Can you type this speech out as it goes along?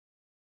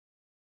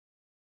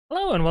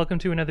Hello and welcome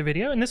to another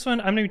video. In this one,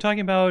 I'm going to be talking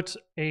about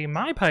a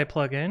mypy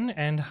plugin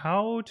and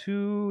how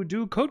to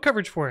do code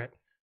coverage for it.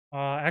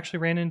 I actually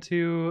ran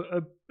into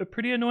a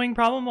pretty annoying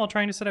problem while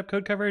trying to set up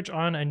code coverage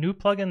on a new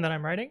plugin that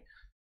I'm writing,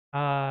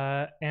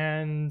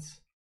 and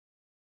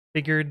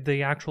figured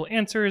the actual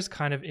answer is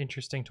kind of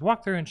interesting to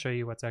walk through and show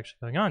you what's actually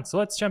going on. So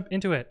let's jump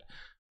into it.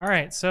 All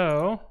right,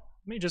 so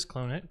let me just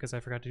clone it because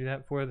I forgot to do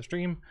that before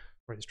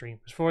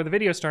the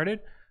video started.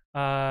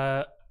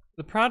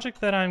 The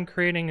project that I'm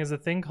creating is a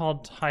thing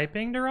called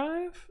typing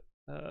derive.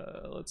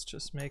 Let's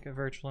just make a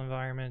virtual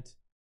environment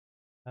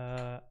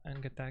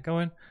and get that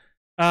going.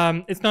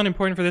 It's not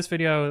important for this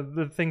video.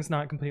 The thing's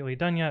not completely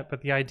done yet, but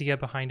the idea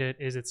behind it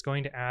is it's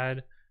going to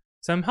add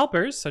some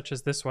helpers, such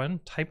as this one,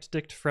 typed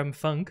dict from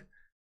func,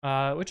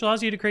 which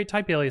allows you to create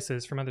type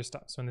aliases from other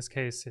stuff. So in this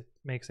case, it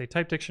makes a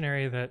type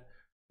dictionary that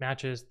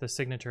matches the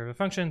signature of a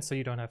function, so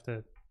you don't have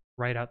to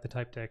write out the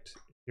type dict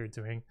if you're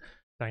doing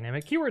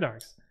dynamic keyword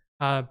args.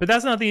 But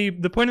that's not the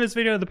point of this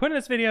video. The point of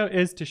this video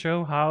is to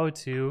show how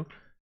to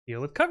deal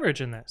with coverage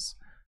in this.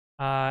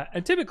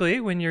 And typically,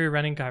 when you're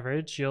running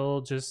coverage, you'll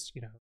just,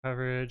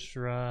 coverage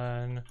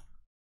run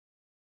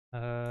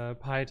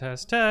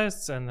PyTest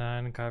tests and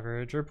then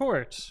coverage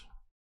report,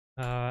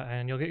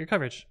 and you'll get your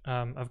coverage.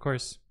 Of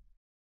course,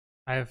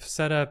 I've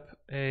set up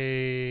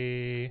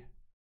a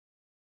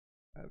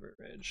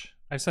coverage.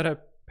 I've set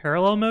up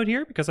parallel mode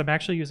here because I'm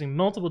actually using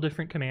multiple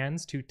different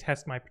commands to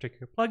test my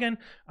particular plugin.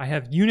 I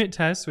have unit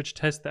tests, which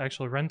test the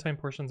actual runtime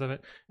portions of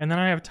it, and then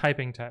I have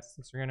typing tests.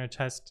 So we're going to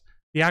test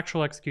the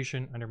actual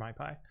execution under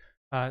mypy.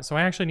 So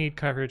I actually need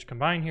coverage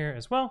combine here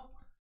as well.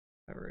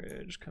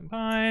 Coverage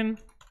combine,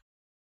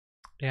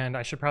 and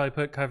I should probably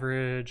put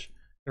coverage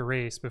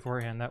erase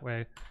beforehand. That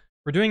way,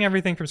 we're doing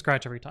everything from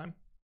scratch every time.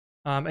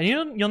 And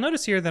you'll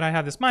notice here that I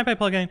have this mypy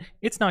plugin.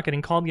 It's not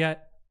getting called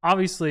yet.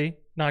 Obviously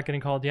not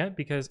getting called yet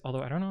because,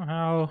 although I don't know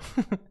how,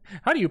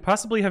 how do you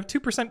possibly have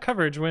 2%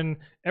 coverage when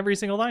every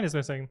single line is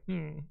missing?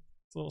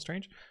 It's a little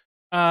strange.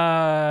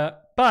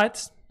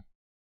 But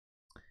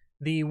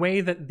the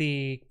way that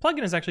the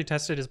plugin is actually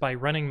tested is by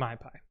running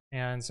mypy.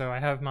 And so I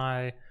have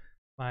my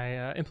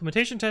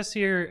implementation tests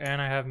here,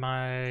 and I have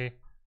my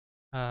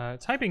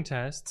typing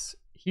tests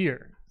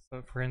here.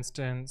 So for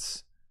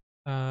instance,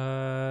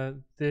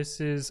 this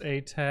is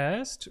a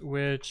test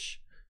which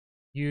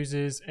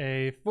uses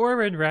a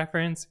forward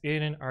reference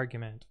in an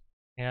argument.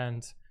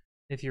 And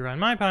if you run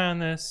mypy on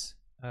this,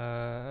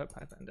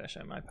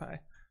 python-mypy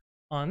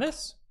on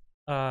this,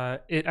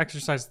 it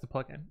exercises the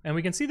plugin. And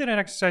we can see that it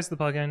exercises the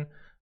plugin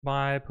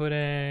by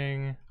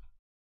putting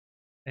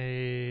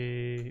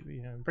a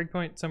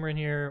breakpoint somewhere in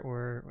here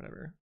or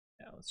whatever.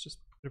 Yeah, let's just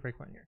put a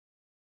breakpoint here.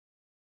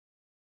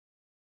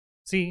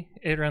 See,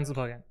 it runs the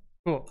plugin.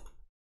 Cool.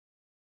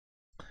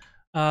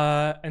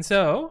 And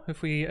so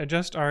if we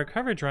adjust our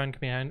coverage run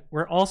command,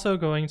 we're also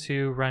going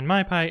to run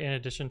mypy in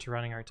addition to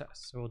running our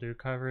tests. So we'll do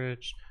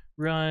coverage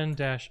run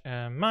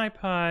 -m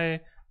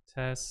mypy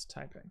test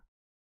typing.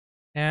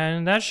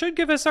 And that should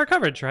give us our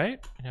coverage,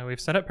 right? We've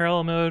set up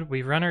parallel mode,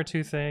 we've run our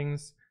two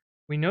things.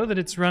 We know that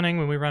it's running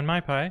when we run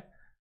mypy,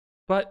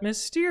 but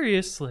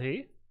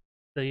mysteriously,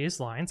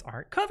 these lines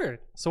aren't covered.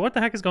 So what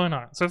the heck is going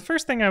on? So the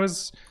first thing I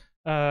was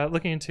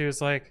looking into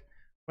is like,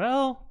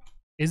 well,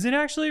 is it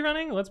actually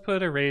running? Let's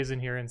put a raise in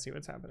here and see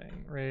what's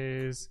happening.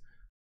 Raise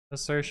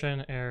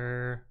assertion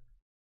error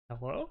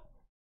hello,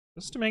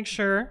 just to make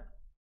sure.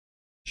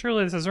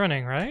 Surely this is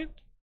running, right?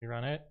 If we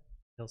run it,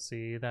 you'll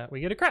see that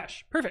we get a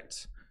crash.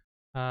 Perfect.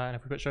 And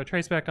if we put show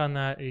traceback on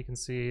that, you can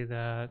see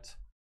that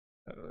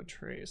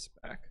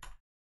traceback.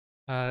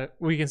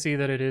 We can see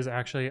that it is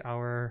actually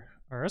our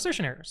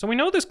assertion error. So we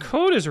know this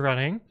code is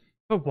running,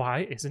 but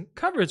why isn't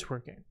coverage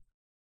working?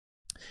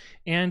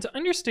 And to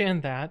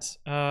understand that,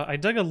 I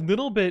dug a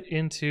little bit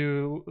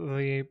into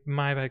the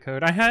mypy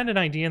code. I had an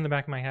idea in the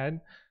back of my head,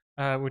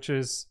 which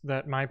is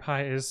that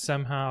mypy is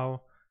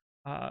somehow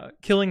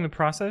killing the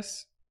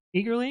process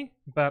eagerly,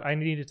 but I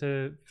needed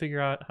to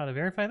figure out how to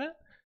verify that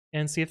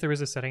and see if there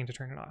was a setting to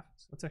turn it off.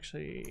 So let's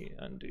actually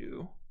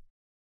undo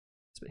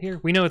this bit here.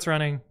 We know it's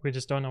running, we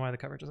just don't know why the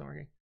coverage isn't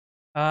working.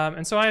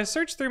 And so I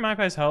searched through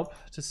mypy's help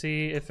to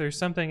see if there's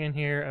something in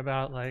here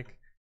about like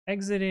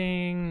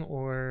exiting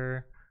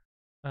or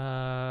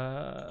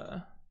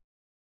I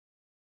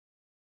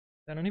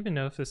don't even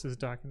know if this is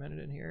documented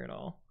in here at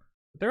all.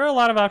 But there are a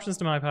lot of options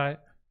to mypy.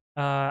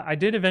 I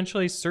did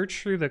eventually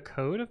search through the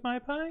code of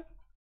mypy,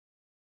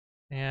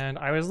 and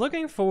I was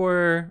looking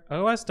for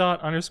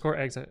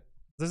os._exit.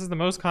 This is the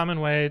most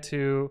common way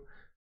to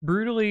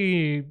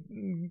brutally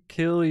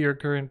kill your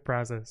current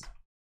process.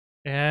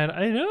 And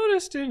I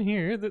noticed in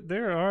here that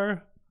there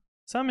are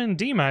some in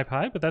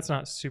dmypy, but that's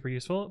not super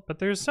useful. But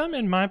there's some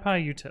in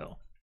mypy util.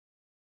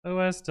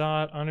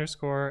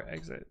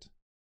 os._exit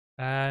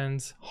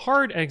and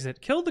hard exit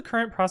killed the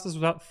current process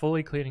without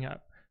fully cleaning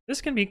up.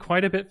 This can be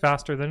quite a bit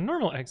faster than a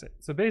normal exit.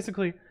 So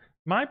basically,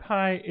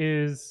 mypy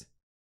is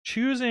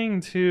choosing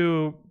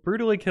to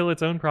brutally kill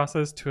its own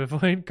process to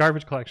avoid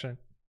garbage collection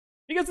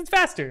because it's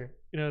faster.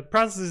 the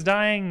process is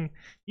dying.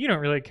 You don't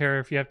really care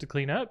if you have to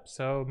clean up,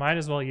 so might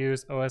as well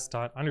use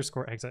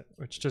os._exit,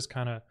 which just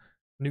kind of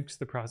nukes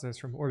the process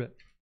from orbit.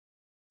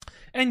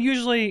 And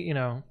usually, you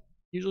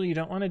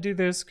don't want to do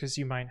this because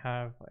you might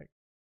have like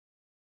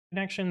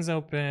connections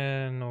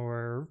open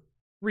or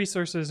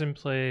resources in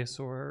place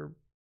or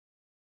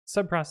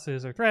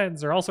subprocesses or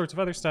threads or all sorts of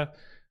other stuff.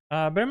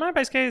 But in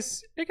mypy's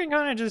case, it can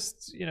kind of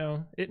just,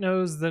 it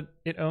knows that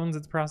it owns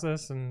its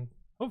process, and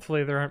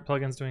hopefully there aren't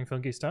plugins doing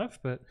funky stuff,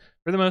 but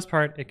for the most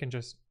part, it can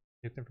just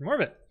nuke them from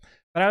orbit.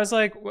 But I was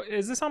like,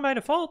 is this on by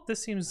default?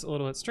 This seems a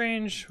little bit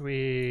strange.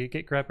 We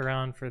git grep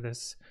around for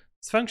this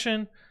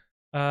function,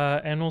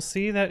 and we'll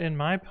see that in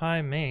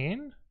mypy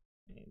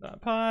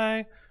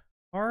main.py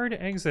hard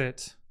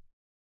exit.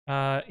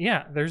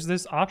 Yeah, there's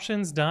this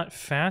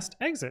options.fast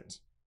exit.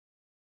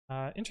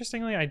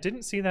 Interestingly, I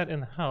didn't see that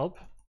in the help.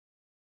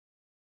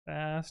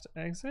 Fast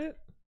exit.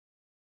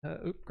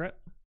 Grep.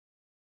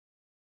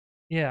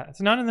 Yeah,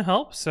 it's not in the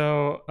help,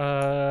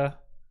 so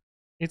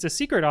it's a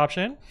secret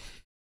option.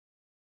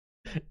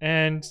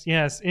 And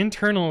yes,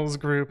 internals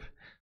group.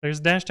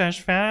 There's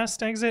 --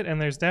 fast exit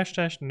and there's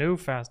 -- no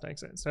fast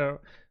exit. So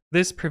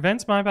this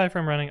prevents mypy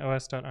from running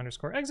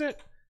os._exit.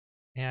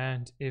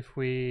 And if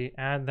we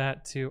add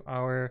that to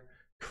our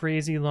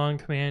crazy long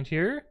command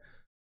here,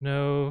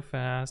 no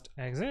fast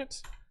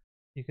exit,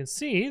 you can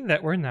see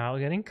that we're now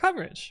getting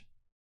coverage.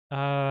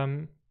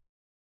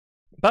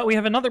 But we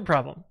have another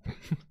problem.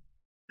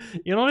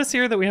 You'll notice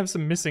here that we have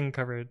some missing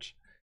coverage.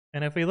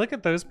 And if we look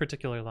at those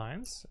particular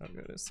lines, I'll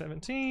go to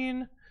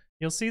 17,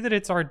 you'll see that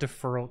it's our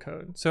deferral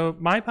code. So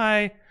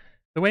mypy,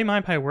 the way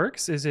mypy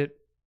works is it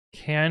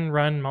can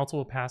run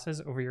multiple passes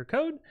over your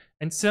code,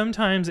 and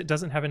sometimes it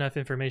doesn't have enough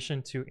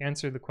information to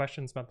answer the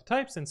questions about the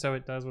types, and so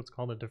it does what's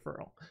called a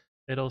deferral.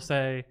 It'll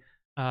say,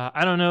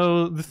 I don't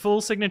know the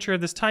full signature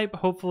of this type.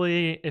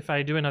 Hopefully, if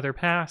I do another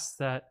pass,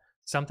 that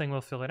something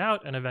will fill it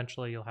out, and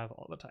eventually you'll have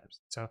all the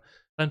types. So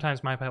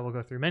sometimes mypy will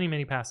go through many,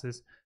 many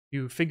passes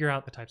to figure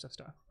out the types of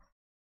stuff.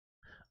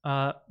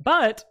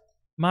 But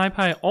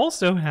mypy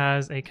also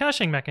has a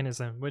caching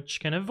mechanism, which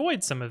can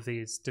avoid some of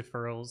these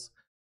deferrals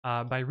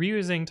by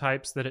reusing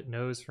types that it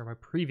knows from a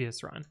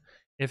previous run.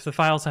 If the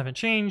files haven't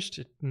changed,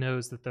 it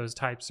knows that those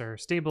types are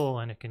stable,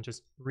 and it can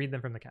just read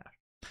them from the cache.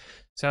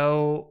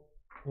 So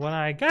what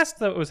I guessed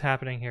that was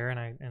happening here, and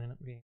I ended up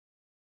being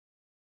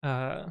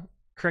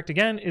correct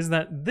again, is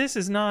that this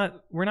is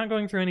not, we're not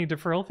going through any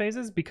deferral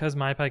phases because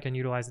mypy can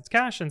utilize its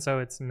cache, and so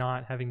it's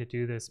not having to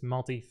do this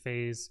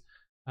multi-phase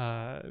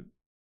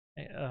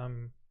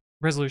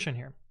resolution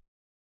here.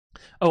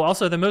 Oh,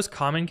 also the most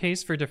common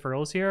case for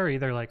deferrals here are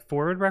either like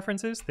forward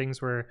references,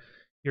 things where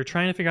you're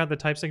trying to figure out the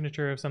type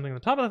signature of something at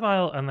the top of the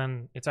file, and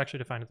then it's actually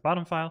defined at the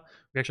bottom file.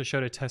 We actually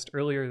showed a test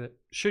earlier that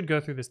should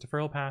go through this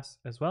deferral pass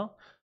as well.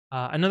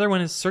 Another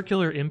one is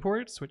circular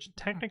imports, which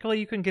technically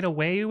you can get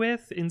away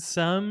with in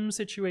some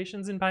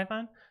situations in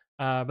Python,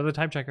 but the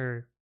type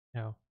checker,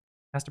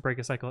 has to break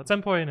a cycle at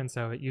some point, and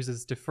so it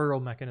uses the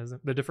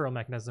deferral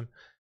mechanism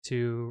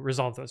to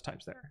resolve those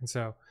types there. And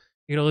so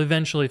it'll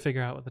eventually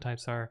figure out what the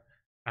types are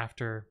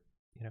after,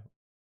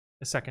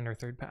 a second or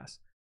third pass.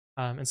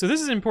 And so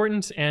this is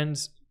important, and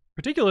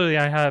particularly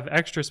I have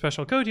extra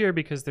special code here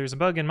because there's a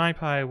bug in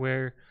mypy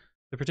where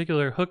the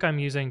particular hook I'm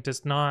using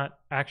does not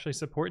actually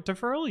support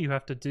deferral. You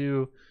have to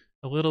do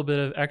a little bit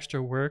of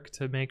extra work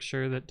to make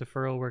sure that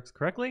deferral works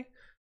correctly.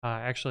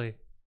 I actually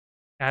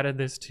added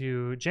this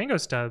to Django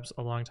stubs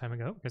a long time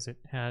ago because it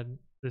had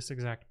this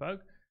exact bug.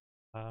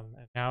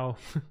 And now,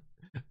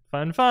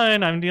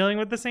 fun, I'm dealing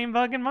with the same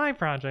bug in my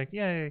project.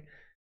 Yay.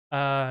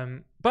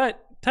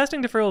 But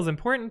testing deferral is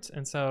important,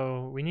 and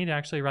so we need to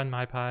actually run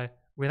mypy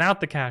without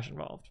the cache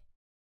involved.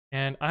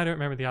 And I don't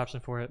remember the option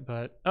for it,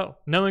 but oh,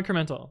 no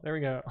incremental. There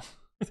we go.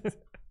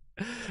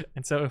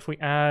 And so if we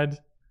add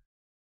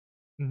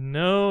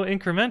no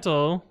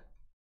incremental,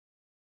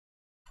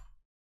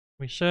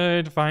 we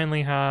should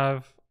finally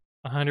have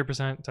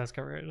 100% test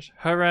coverage.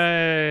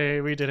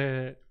 Hooray, we did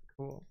it.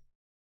 Cool.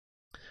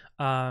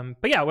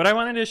 But yeah, what I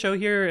wanted to show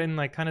here, and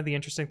like kind of the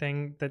interesting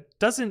thing that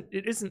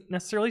it isn't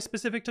necessarily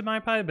specific to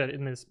mypy, but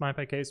in this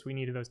mypy case, we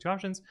needed those two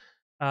options,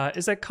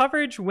 is that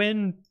coverage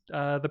when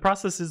the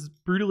process is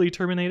brutally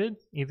terminated,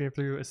 either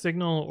through a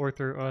signal or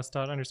through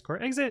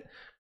os._exit,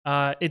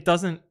 it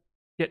doesn't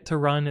get to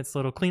run its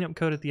little cleanup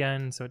code at the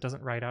end, so it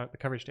doesn't write out the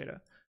coverage data.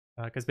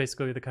 Because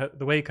basically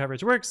the way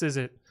coverage works is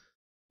it,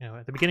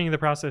 at the beginning of the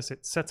process,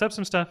 it sets up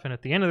some stuff, and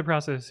at the end of the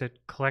process, it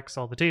collects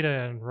all the data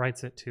and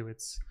writes it to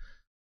its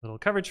little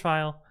coverage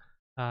file,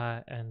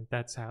 and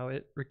that's how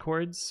it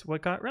records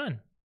what got run.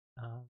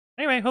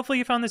 Anyway, hopefully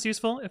you found this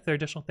useful. If there are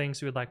additional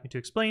things you would like me to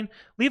explain,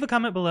 leave a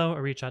comment below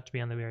or reach out to me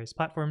on the various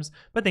platforms.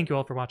 But thank you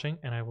all for watching,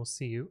 and I will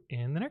see you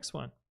in the next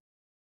one.